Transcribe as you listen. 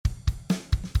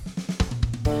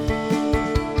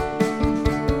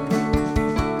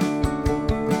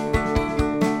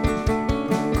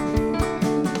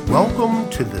Welcome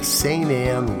to the St.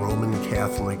 Anne Roman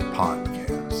Catholic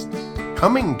Podcast,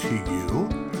 coming to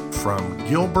you from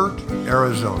Gilbert,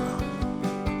 Arizona.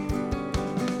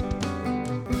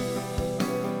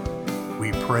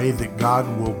 We pray that God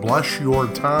will bless your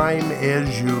time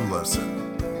as you listen.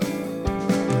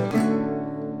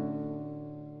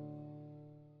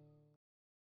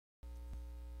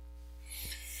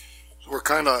 We're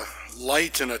kind of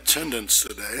light in attendance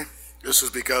today. This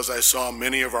is because I saw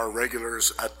many of our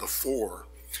regulars at the 4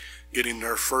 getting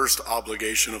their first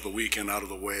obligation of the weekend out of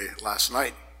the way last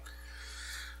night.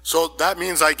 So that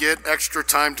means I get extra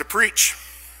time to preach.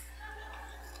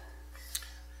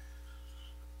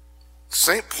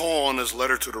 St. Paul in his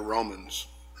letter to the Romans,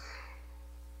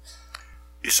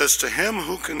 he says, "To him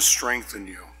who can strengthen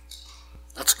you,"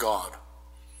 that's God,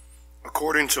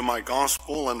 "according to my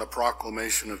gospel and the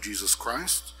proclamation of Jesus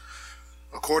Christ,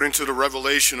 according to the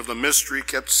revelation of the mystery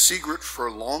kept secret for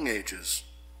long ages,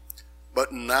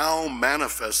 but now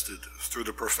manifested through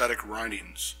the prophetic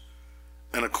writings,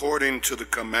 and according to the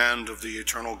command of the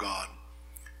eternal God,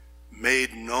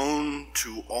 made known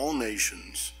to all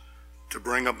nations to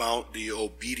bring about the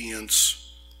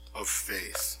obedience of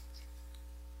faith."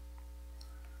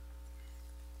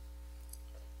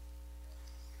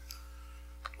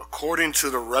 According to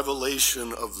the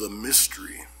revelation of the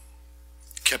mystery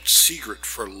kept secret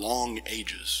for long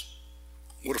ages.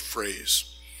 What a phrase.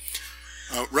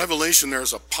 Revelation,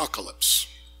 there's apocalypse.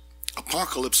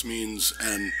 Apocalypse means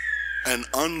an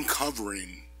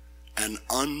uncovering, an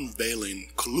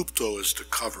unveiling. Kolupto is to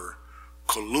cover.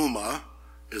 Koluma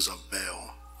is a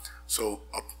veil. So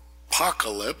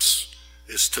apocalypse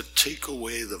is to take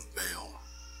away the veil.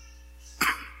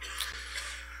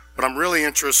 But I'm really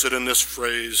interested in this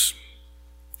phrase,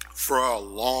 "for a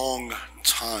long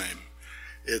time."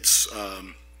 It's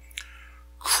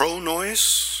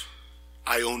chronos,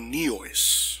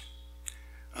 ionios.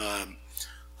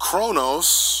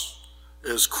 Chronos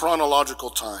is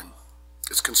chronological time.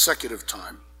 It's consecutive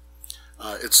time.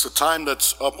 It's the time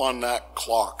that's up on that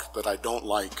clock that I don't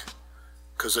like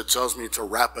because it tells me to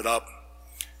wrap it up,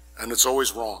 and it's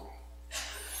always wrong.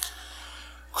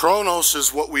 Chronos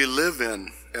is what we live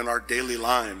in our daily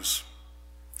lives,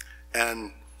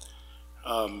 and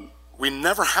we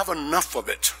never have enough of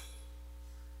it.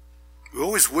 We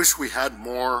always wish we had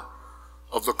more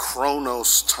of the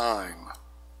chronos time,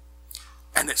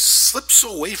 and it slips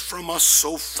away from us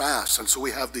so fast, and so we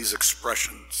have these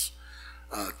expressions.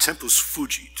 Tempus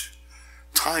fugit,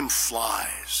 time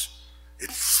flies,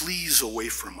 it flees away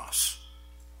from us.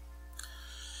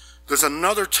 There's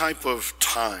another type of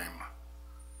time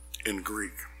in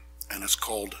Greek, and it's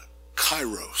called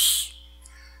kairos.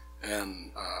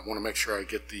 And I want to make sure I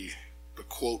get the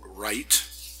quote right.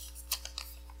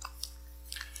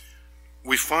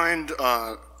 We find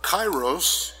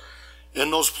kairos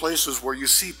in those places where you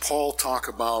see Paul talk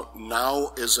about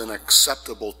now is an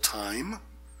acceptable time.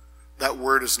 That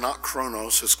word is not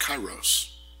chronos, it's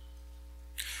kairos.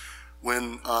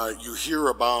 When you hear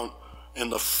about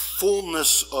in the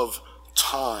fullness of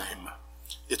time,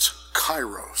 it's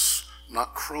kairos,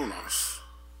 not chronos.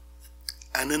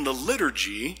 And in the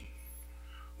liturgy,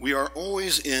 we are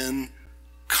always in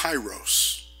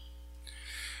kairos.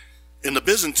 In the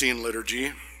Byzantine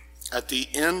liturgy, at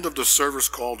the end of the service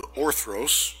called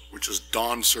orthros, which is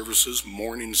dawn services,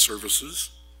 morning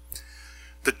services,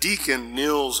 the deacon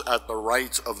kneels at the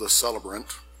right of the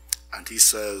celebrant, and he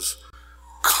says,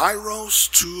 "Kairos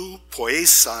tu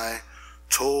poesai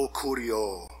to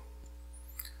kurio."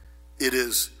 It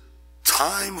is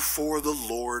time for the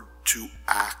Lord to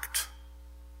act.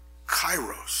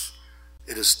 Kairos.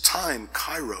 It is time,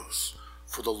 kairos,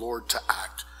 for the Lord to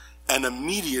act. And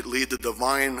immediately the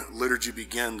divine liturgy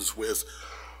begins with,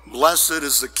 "Blessed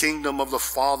is the kingdom of the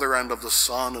Father and of the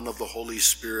Son and of the Holy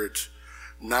Spirit,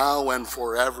 now and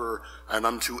forever and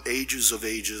unto ages of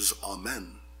ages.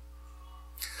 Amen."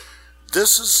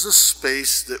 This is the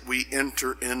space that we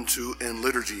enter into in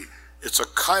liturgy. It's a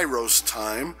kairos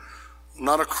time,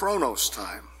 not a chronos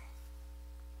time.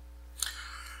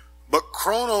 But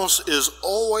chronos is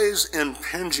always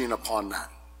impinging upon that.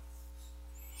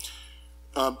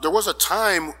 There was a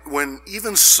time when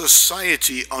even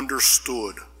society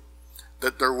understood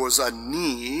that there was a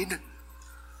need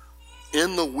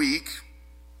in the week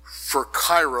for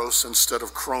kairos instead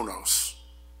of chronos.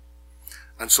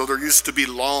 And so there used to be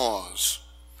laws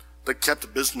that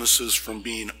kept businesses from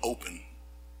being open.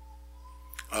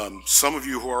 Some of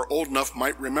you who are old enough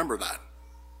might remember that.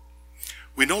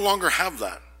 We no longer have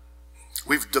that.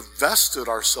 We've divested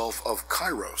ourselves of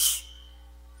kairos.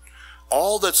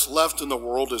 All that's left in the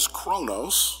world is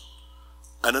chronos,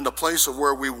 and in the place of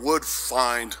where we would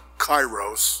find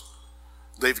kairos,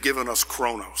 they've given us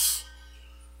chronos.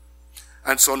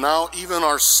 And so now even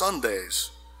our Sundays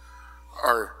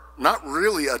are not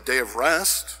really a day of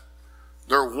rest.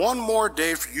 They're one more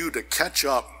day for you to catch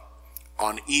up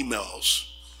on emails,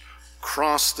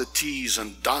 cross the T's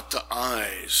and dot the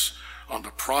I's on the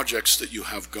projects that you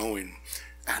have going.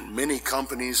 And many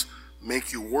companies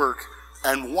make you work.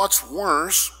 And what's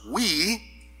worse, we,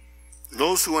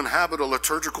 those who inhabit a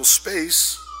liturgical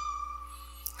space,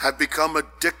 have become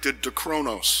addicted to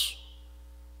chronos.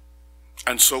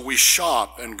 And so we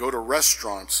shop and go to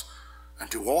restaurants and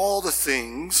do all the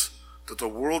things that the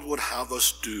world would have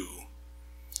us do.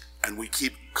 And we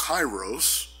keep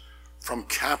kairos from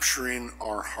capturing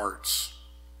our hearts.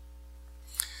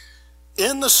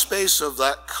 In the space of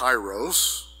that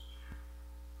kairos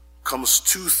comes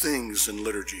two things in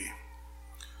liturgy.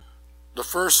 The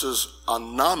first is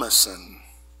anamnesin.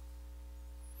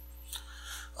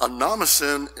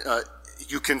 Anamnesin,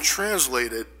 you can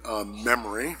translate it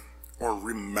memory or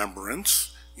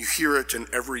remembrance. You hear it in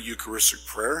every Eucharistic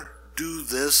prayer. Do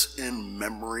this in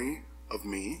memory of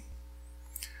me.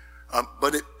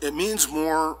 But it means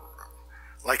more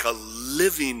like a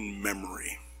living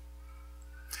memory,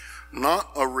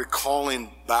 not a recalling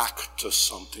back to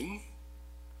something,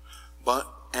 but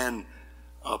an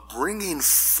bringing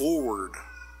forward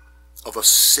of a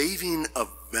saving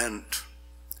event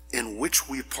in which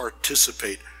we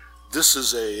participate. This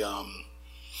is a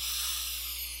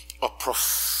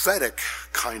prophetic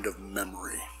kind of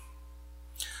memory,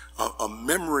 a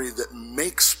memory that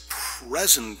makes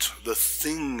present the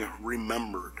thing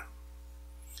remembered.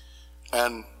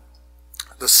 And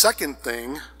the second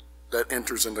thing that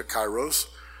enters into kairos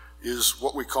is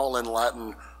what we call in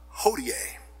Latin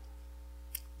hodie,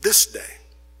 this day.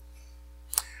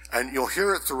 And you'll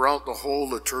hear it throughout the whole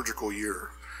liturgical year.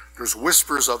 There's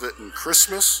whispers of it in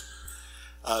Christmas.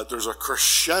 There's a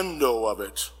crescendo of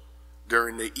it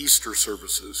during the Easter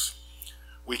services.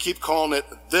 We keep calling it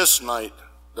this night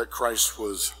that Christ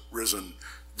was risen,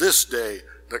 this day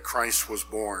that Christ was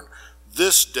born,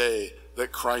 this day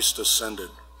that Christ ascended.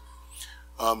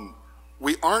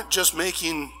 We aren't just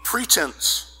making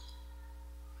pretense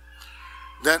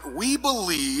that we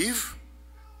believe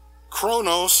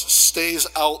chronos stays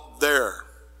out there.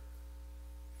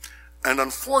 And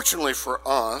unfortunately for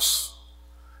us,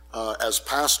 as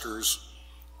pastors,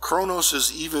 chronos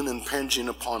is even impinging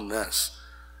upon this.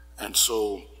 And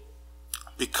so,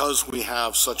 because we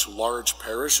have such large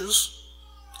parishes,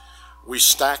 we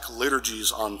stack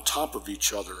liturgies on top of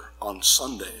each other on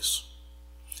Sundays.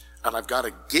 And I've got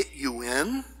to get you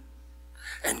in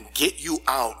and get you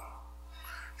out,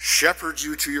 shepherd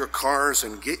you to your cars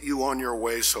and get you on your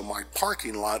way so my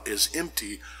parking lot is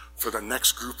empty for the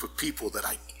next group of people that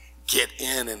I get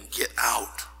in and get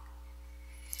out.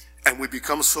 And we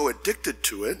become so addicted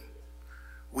to it,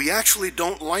 we actually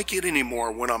don't like it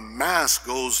anymore when a mass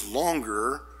goes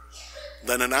longer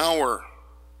than an hour,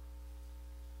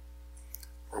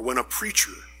 or when a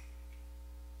preacher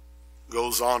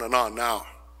goes on and on. Now,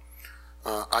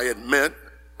 I admit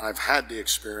I've had the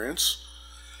experience.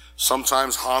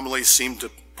 Sometimes homilies seem to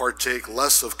partake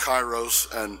less of kairos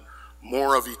and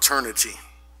more of eternity,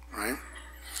 right?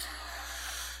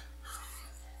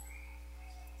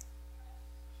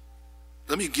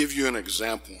 Let me give you an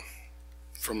example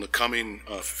from the coming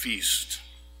feast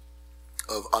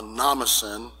of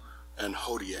anamnesin and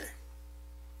hodie.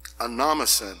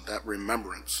 Anamnesin, that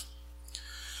remembrance.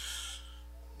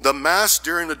 The Mass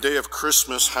during the day of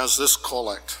Christmas has this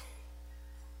collect.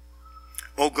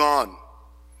 O God,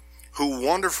 who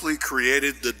wonderfully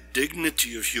created the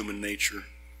dignity of human nature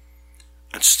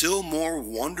and still more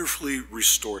wonderfully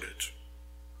restored it,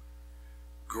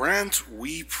 grant,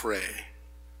 we pray,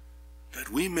 that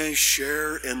we may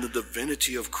share in the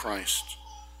divinity of Christ,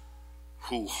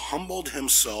 who humbled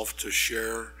himself to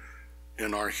share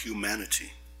in our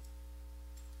humanity.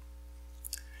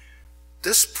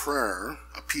 This prayer,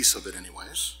 a piece of it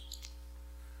anyways,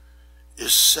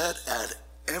 is said at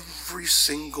every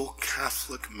single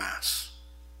Catholic Mass.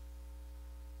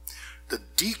 The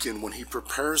deacon, when he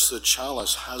prepares the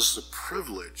chalice, has the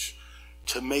privilege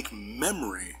to make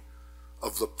memory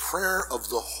of the prayer of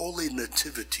the Holy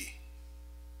Nativity.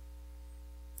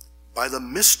 By the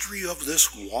mystery of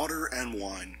this water and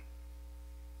wine,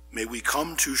 may we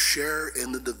come to share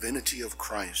in the divinity of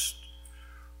Christ,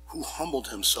 who humbled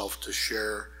himself to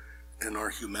share in our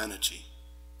humanity.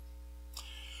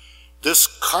 This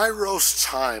kairos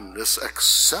time, this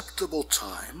acceptable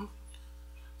time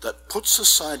that puts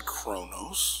aside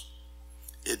chronos,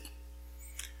 it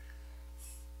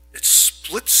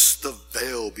splits the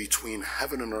veil between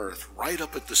heaven and earth right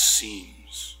up at the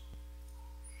seams.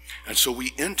 And so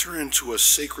we enter into a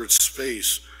sacred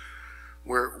space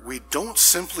where we don't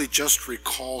simply just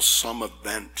recall some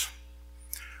event,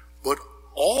 but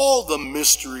all the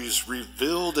mysteries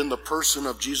revealed in the person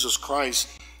of Jesus Christ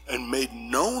and made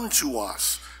known to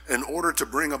us in order to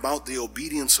bring about the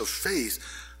obedience of faith.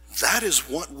 That is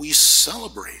what we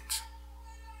celebrate.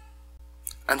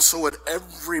 And so at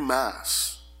every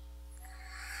Mass,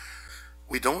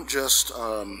 we don't just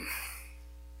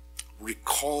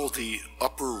recall the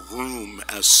upper room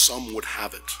as some would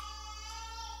have it.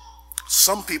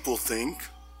 Some people think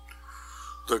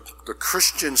the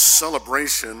Christian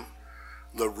celebration,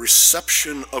 the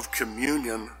reception of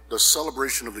communion, the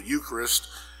celebration of the Eucharist,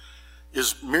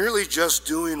 is merely just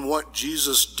doing what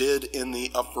Jesus did in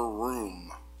the upper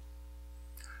room.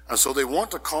 And so they want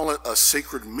to call it a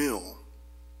sacred meal.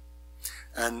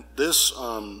 And this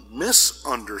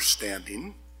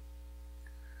misunderstanding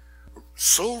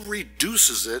so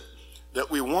reduces it that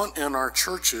we want in our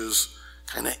churches,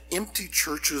 kind of empty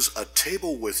churches, a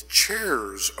table with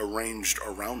chairs arranged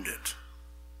around it.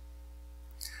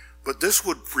 But this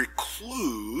would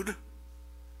preclude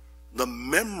the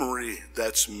memory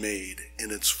that's made in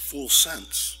its full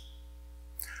sense.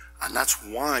 And that's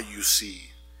why you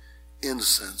see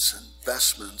incense and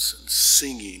vestments and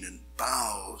singing and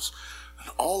bows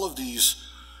and all of these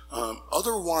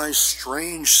otherwise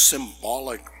strange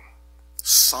symbolic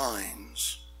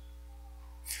signs.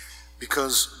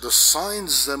 Because the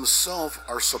signs themselves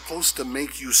are supposed to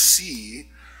make you see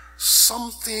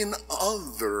something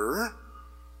other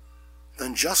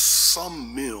than just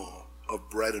some meal of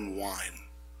bread and wine.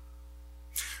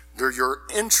 They're your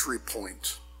entry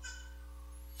point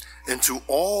into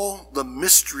all the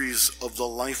mysteries of the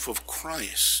life of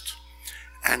Christ,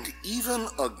 and even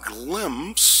a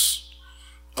glimpse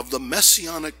of the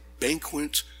messianic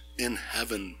banquet in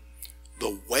heaven,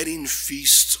 the wedding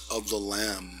feast of the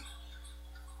Lamb.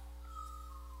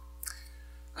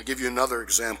 I'll give you another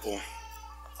example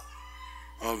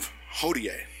of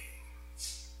Hodie.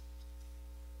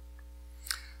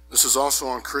 This is also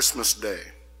on Christmas Day.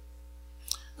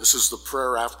 This is the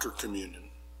prayer after communion.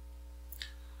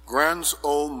 Grant,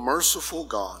 O merciful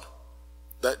God,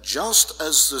 that just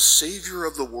as the Savior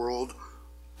of the world,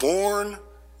 born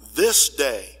this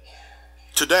day,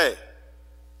 today,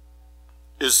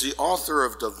 is the author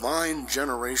of divine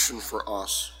generation for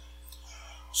us,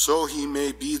 so he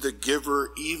may be the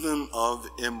giver even of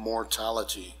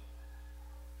immortality.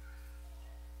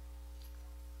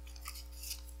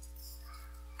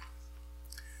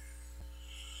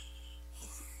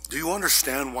 Do you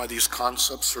understand why these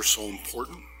concepts are so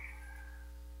important?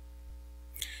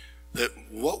 That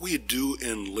what we do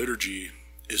in liturgy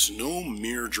is no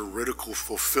mere juridical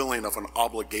fulfilling of an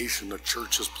obligation the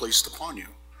church has placed upon you.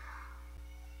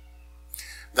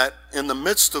 That in the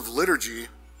midst of liturgy,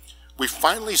 we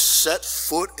finally set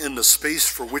foot in the space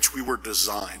for which we were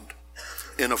designed,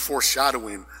 in a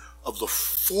foreshadowing of the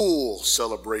full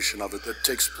celebration of it that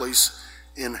takes place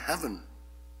in heaven.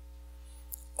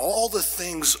 All the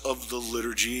things of the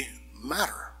liturgy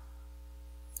matter.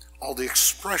 All the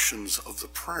expressions of the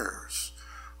prayers,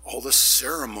 all the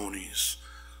ceremonies,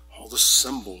 all the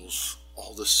symbols,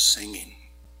 all the singing.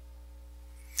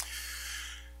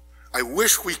 I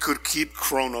wish we could keep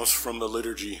Chronos from the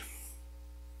liturgy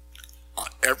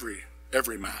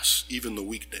every Mass, even the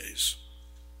weekdays.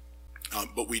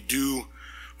 But we do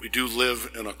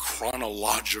live in a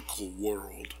chronological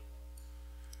world.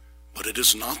 But it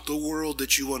is not the world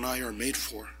that you and I are made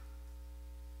for.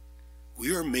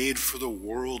 We are made for the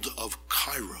world of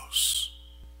Kairos.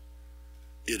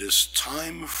 It is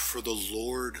time for the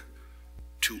Lord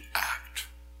to act.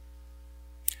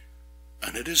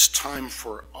 And it is time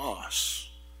for us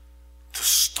to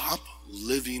stop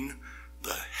living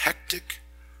the hectic,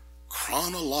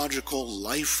 chronological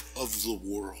life of the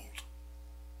world.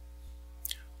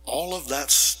 All of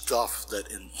that stuff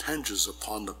that impinges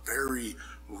upon the very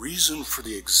reason for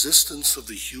the existence of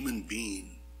the human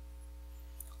being,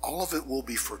 all of it will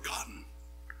be forgotten.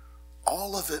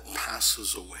 All of it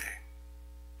passes away.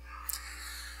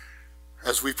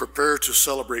 As we prepare to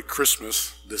celebrate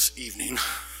Christmas this evening,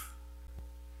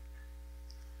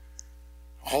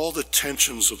 all the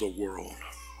tensions of the world,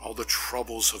 all the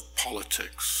troubles of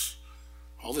politics,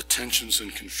 all the tensions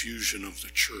and confusion of the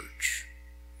church,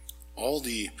 all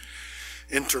the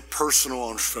interpersonal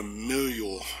and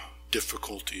familial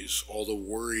difficulties, all the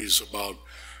worries about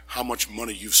how much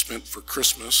money you've spent for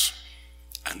Christmas,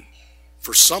 and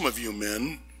for some of you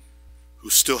men who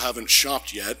still haven't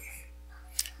shopped yet,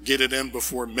 get it in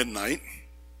before midnight.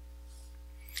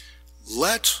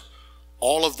 Let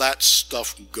all of that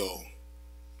stuff go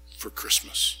for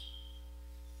Christmas.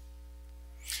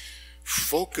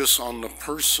 focus on the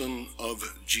person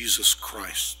of Jesus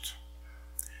Christ.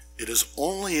 It is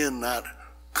only in that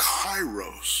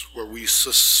kairos where we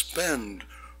suspend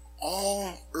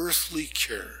all earthly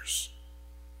cares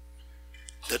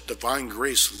that divine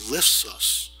grace lifts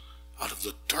us out of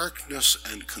the darkness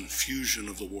and confusion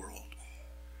of the world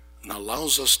and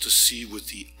allows us to see with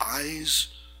the eyes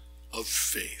of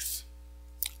faith.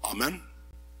 Amen.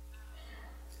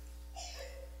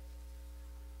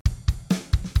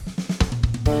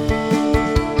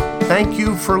 Thank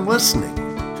you for listening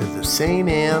to the St.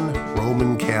 Anne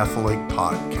Roman Catholic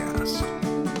Podcast.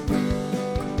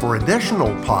 For additional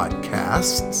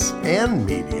podcasts and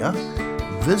media,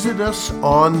 visit us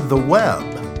on the web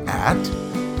at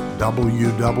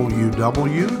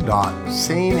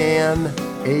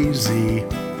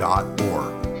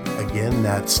www.stanaz.org. Again,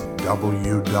 that's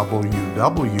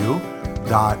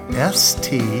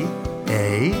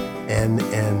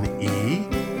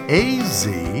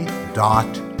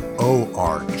www.stanneaz.org.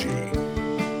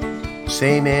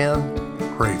 St. Anne,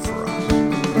 pray for us.